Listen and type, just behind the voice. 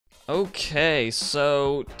Okay,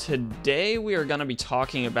 so today we are going to be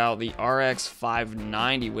talking about the RX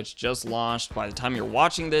 590, which just launched by the time you're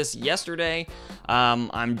watching this yesterday.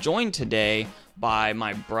 I'm joined today by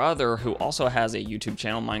my brother, who also has a YouTube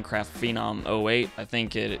channel, Minecraft Phenom 08, I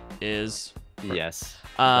think it is. Yes,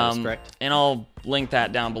 that is correct. And I'll link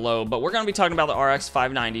that down below. But we're going to be talking about the RX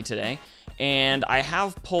 590 today. And I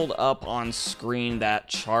have pulled up on screen that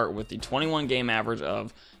chart with the 21 game average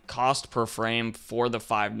of cost per frame for the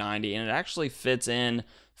 590, and it actually fits in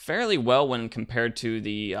fairly well when compared to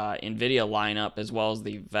the NVIDIA lineup as well as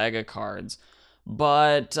the Vega cards.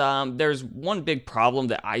 But there's one big problem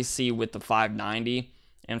that I see with the 590,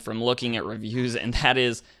 and from looking at reviews, and that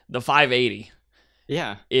is the 580.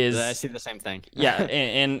 Yeah, I see the same thing. Yeah,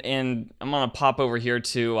 and I'm gonna pop over here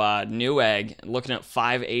to Newegg, looking at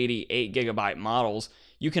 580 8GB models.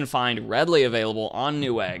 You can find readily available on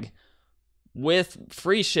Newegg, with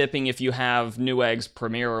free shipping if you have Newegg's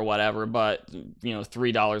Premier or whatever, but you know,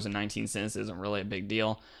 $3.19 isn't really a big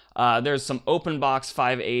deal. There's some open box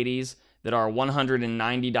 580s that are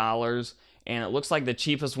 $190, and it looks like the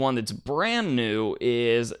cheapest one that's brand new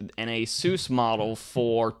is an Asus model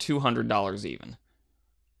for $200 even,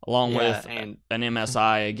 along with an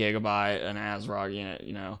MSI, a Gigabyte, an ASRock.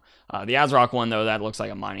 The ASRock one though, that looks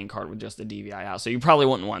like a mining card with just a DVI out, so you probably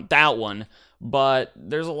wouldn't want that one. But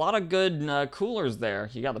there's a lot of good coolers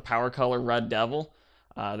there. You got the Power Color Red Devil.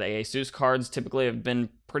 The Asus cards typically have been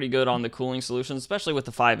pretty good on the cooling solutions, especially with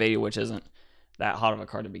the 580, which isn't that hot of a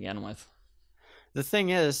card to begin with. The thing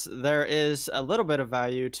is, there is a little bit of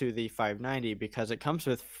value to the 590 because it comes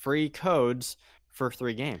with free codes for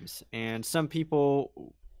 3 games. And some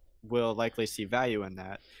people will likely see value in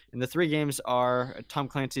that. And the 3 games are Tom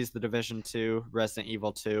Clancy's The Division 2, Resident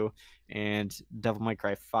Evil 2, and Devil May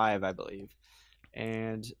Cry 5, I believe.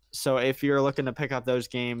 And so if you're looking to pick up those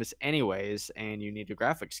games anyways and you need a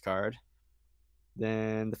graphics card,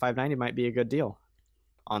 then the 590 might be a good deal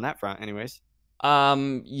on that front anyways.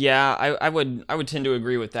 Yeah, I would tend to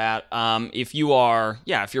agree with that. If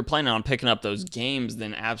you're planning on picking up those games,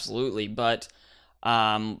 then absolutely. But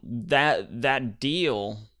that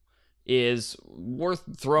deal is worth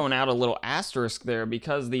throwing out a little asterisk there,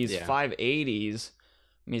 because these 580s,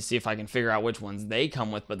 let me see if I can figure out which ones they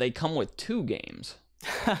come with, but they come with 2 games.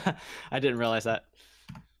 I didn't realize that.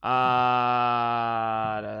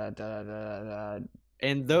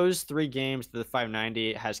 And those 3 games the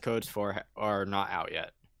 590 has codes for are not out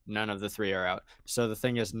yet. None of the 3 are out. So the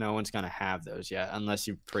thing is, no one's going to have those yet unless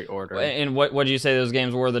you pre-order. And what did you say those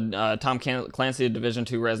games were? The Tom Clancy Division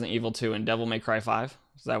 2, Resident Evil 2, and Devil May Cry 5?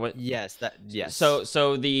 Is that what? Yes.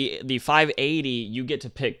 So the 580, you get to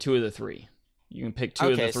pick 2 of the 3. You can pick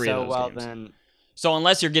 2 of the 3 of those games. So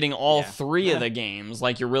unless you're getting all 3 of the games,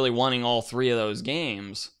 like you're really wanting all 3 of those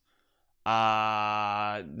games,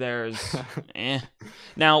 there's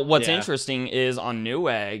Now, what's interesting is on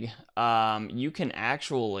Newegg, you can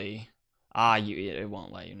actually it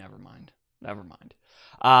won't let you. Never mind.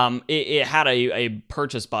 It had a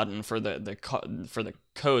purchase button for the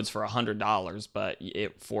codes for $100, but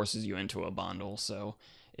it forces you into a bundle, so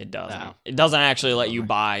it doesn't. It doesn't actually let you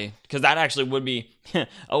buy, because that actually would be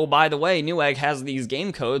oh, by the way, Newegg has these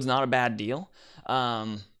game codes, not a bad deal.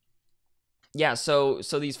 Yeah, so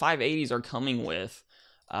these 580s are coming with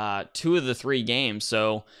 2 of the 3 games,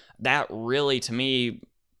 so that really, to me,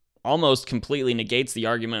 almost completely negates the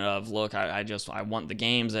argument of, look, I want the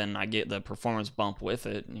games and I get the performance bump with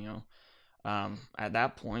it. At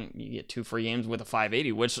that point, you get 2 free games with a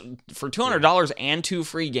 580, which for $200 and 2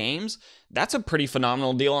 free games, that's a pretty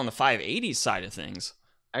phenomenal deal on the 580 side of things.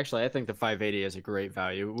 Actually, I think the 580 is a great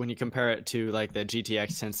value when you compare it to like the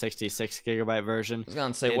GTX 1060 6GB version. I was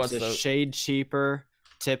gonna say, it's a shade cheaper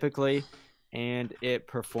typically, and it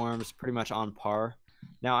performs pretty much on par.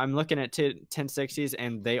 Now I'm looking at 1060s,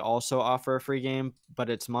 and they also offer a free game, but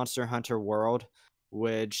it's Monster Hunter World,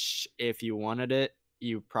 which if you wanted it,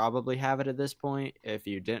 you probably have it at this point. If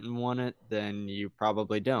you didn't want it, then you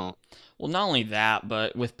probably don't. Well, not only that,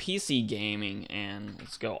 but with PC gaming, and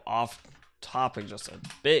let's go off topic just a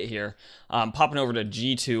bit here, popping over to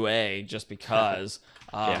G2A just because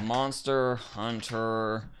Monster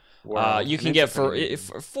Hunter you can get for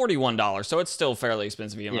 $41, so it's still fairly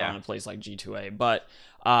expensive even on a place like G2A. But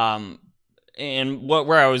and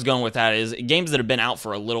where I was going with that is games that have been out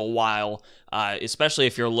for a little while, especially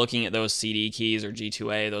if you're looking at those CD keys or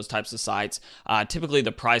G2A, those types of sites, typically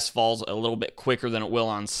the price falls a little bit quicker than it will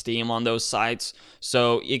on Steam on those sites.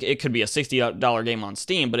 So it could be a $60 game on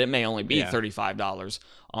Steam, but it may only be $35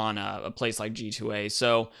 on a place like G2A.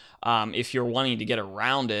 So if you're wanting to get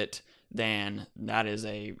around it, then that is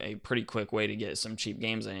a pretty quick way to get some cheap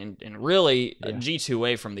games in. And really,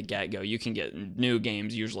 G2A from the get-go, you can get new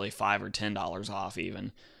games usually $5 or $10 off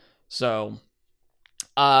even. So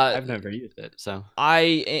I've never used it, so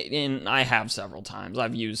I have several times.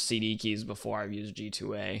 I've used CD keys before. I've used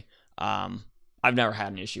G2A. I've never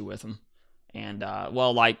had an issue with them. And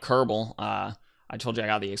well, like Kerbal, I told you I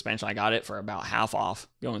got the expansion. I got it for about half off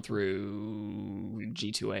going through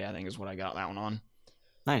G2A, I think is what I got that one on.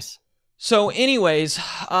 Nice. So anyways,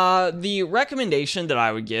 the recommendation that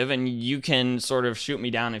I would give, and you can sort of shoot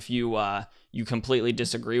me down if you you completely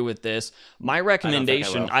disagree with this. My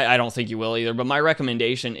recommendation, I don't think you will either, but my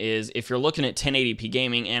recommendation is if you're looking at 1080p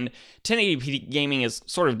gaming, and 1080p gaming is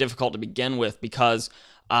sort of difficult to begin with because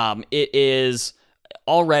it is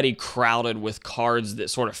already crowded with cards that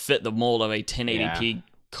sort of fit the mold of a 1080p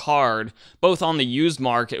card, both on the used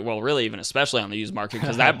market, well, really even especially on the used market,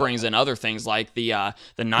 because that brings in other things like the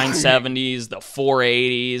 970s, the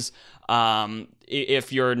 480s.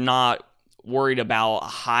 If you're not worried about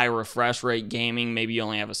high refresh rate gaming, maybe you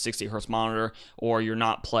only have a 60 hertz monitor, or you're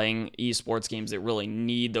not playing esports games that really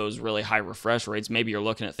need those really high refresh rates, maybe you're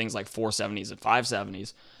looking at things like 470s and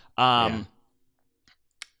 570s.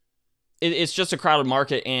 It's just a crowded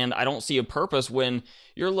market, and I don't see a purpose when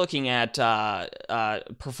you're looking at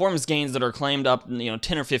performance gains that are claimed up, 10 or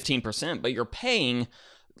 15%, but you're paying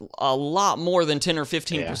a lot more than 10 or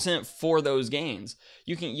 15% for those gains.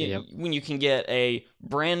 When you can get a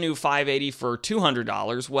brand new 580 for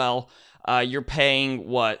 $200, well, you're paying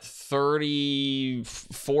what,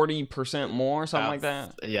 30-40% more, something like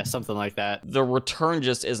that. Yeah, something like that. The return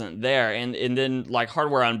just isn't there. And then like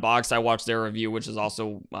Hardware Unboxed, I watched their review, which is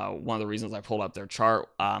also one of the reasons I pulled up their chart.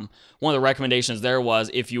 One of the recommendations there was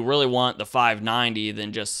if you really want the 590,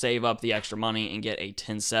 then just save up the extra money and get a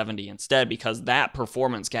 1070 instead, because that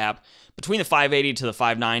performance gap between the 580 to the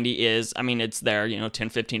 590 is, it's there,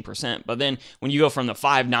 10-15%. But then when you go from the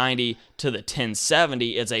 590 to the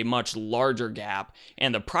 1070, it's a much larger gap.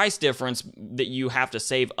 And the price difference that you have to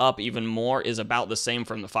save up even more is about the same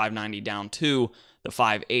from the 590 down to the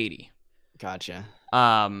 580. Gotcha.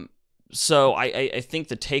 So I think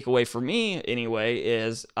the takeaway for me anyway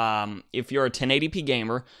is if you're a 1080p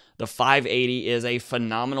gamer, the 580 is a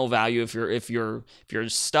phenomenal value. If you're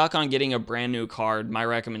stuck on getting a brand new card, my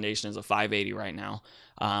recommendation is a 580 right now.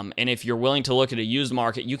 And if you're willing to look at a used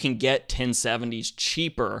market, you can get 1070s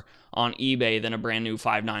cheaper on eBay than a brand new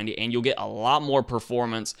 590, and you'll get a lot more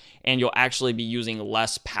performance, and you'll actually be using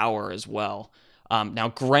less power as well. Now,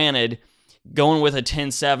 granted, going with a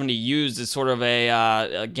 1070 used is sort of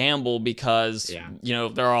a gamble because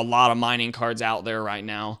there are a lot of mining cards out there right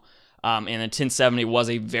now. And a 1070 was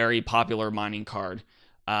a very popular mining card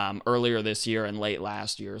earlier this year and late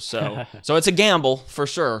last year. So it's a gamble for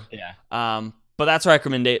sure. Yeah. But that's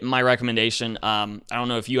my recommendation. I don't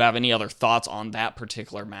know if you have any other thoughts on that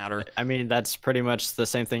particular matter. That's pretty much the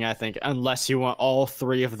same thing, I think, unless you want all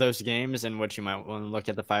three of those games, in which you might want to look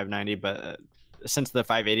at the 590. But since the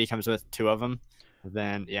 580 comes with two of them,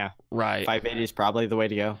 then right, 580 is probably the way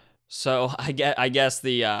to go. So I guess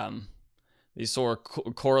the sort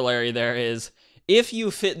of corollary there is, if you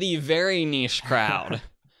fit the very niche crowd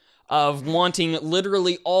of wanting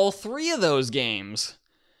literally all three of those games,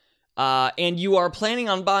 and you are planning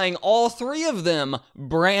on buying all three of them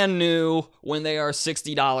brand new when they are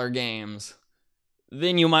 $60 games,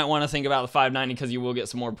 then you might want to think about the 590 because you will get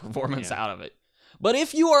some more performance out of it. But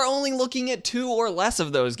if you are only looking at two or less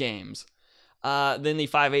of those games, then the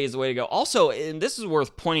 580 is the way to go. Also, and this is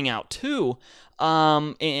worth pointing out too,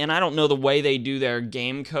 and I don't know the way they do their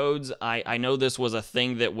game codes. I know this was a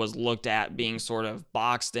thing that was looked at being sort of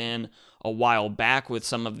boxed in a while back with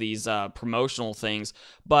some of these promotional things.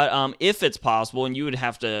 But if it's possible, and you would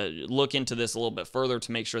have to look into this a little bit further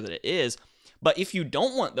to make sure that it is, but if you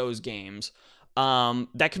don't want those games,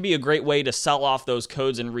 that could be a great way to sell off those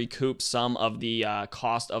codes and recoup some of the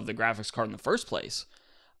cost of the graphics card in the first place.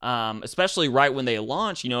 Especially right when they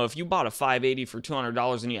launch. If you bought a 580 for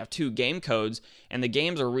 $200 and you have two game codes, and the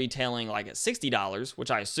games are retailing like at $60,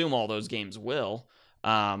 which I assume all those games will.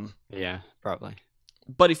 Yeah, probably.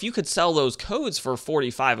 But if you could sell those codes for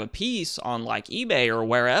 $45 a piece on like eBay or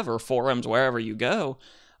wherever, forums, wherever you go,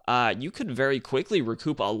 you could very quickly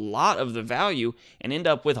recoup a lot of the value and end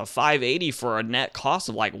up with a 580 for a net cost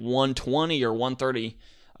of like $120 or $130.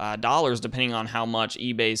 Depending on how much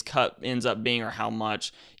eBay's cut ends up being, or how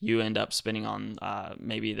much you end up spending on,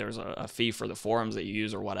 maybe there's a fee for the forums that you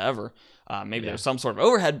use or whatever. Maybe there's some sort of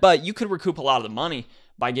overhead, but you could recoup a lot of the money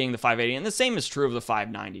by getting the 580, and the same is true of the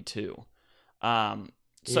 590 too.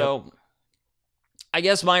 So I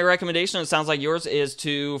guess my recommendation, it sounds like yours, is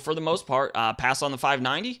to, for the most part, pass on the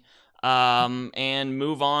 590. and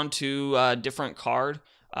move on to a different card.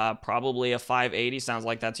 Probably a 580. Sounds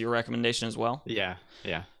like that's your recommendation as well. Yeah.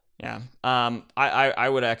 Yeah. I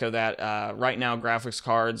would echo that. Right now, graphics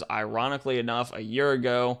cards, ironically enough, a year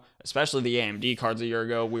ago, especially the AMD cards a year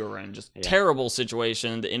ago, we were in just terrible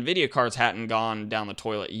situation. The NVIDIA cards hadn't gone down the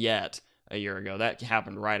toilet yet a year ago. That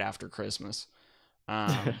happened right after Christmas.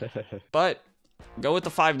 But go with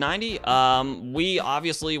the 590. We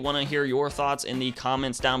obviously want to hear your thoughts in the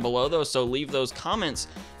comments down below, though, so leave those comments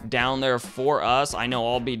down there for us. I know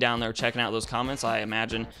I'll be down there checking out those comments. I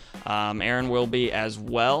imagine Aaron will be as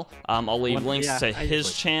well. I'll leave links to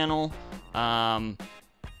his channel. And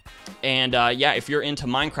yeah, if you're into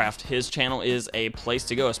Minecraft, his channel is a place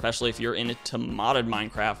to go, especially if you're into modded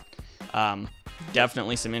Minecraft.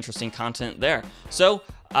 Definitely some interesting content there. So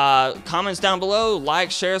comments down below, like,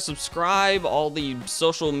 share, subscribe. All the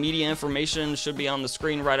social media information should be on the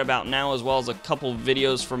screen right about now, as well as a couple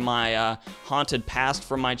videos from my haunted past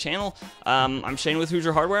from my channel. I'm Shane with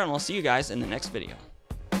Hoosier Hardware, and I'll see you guys in the next video.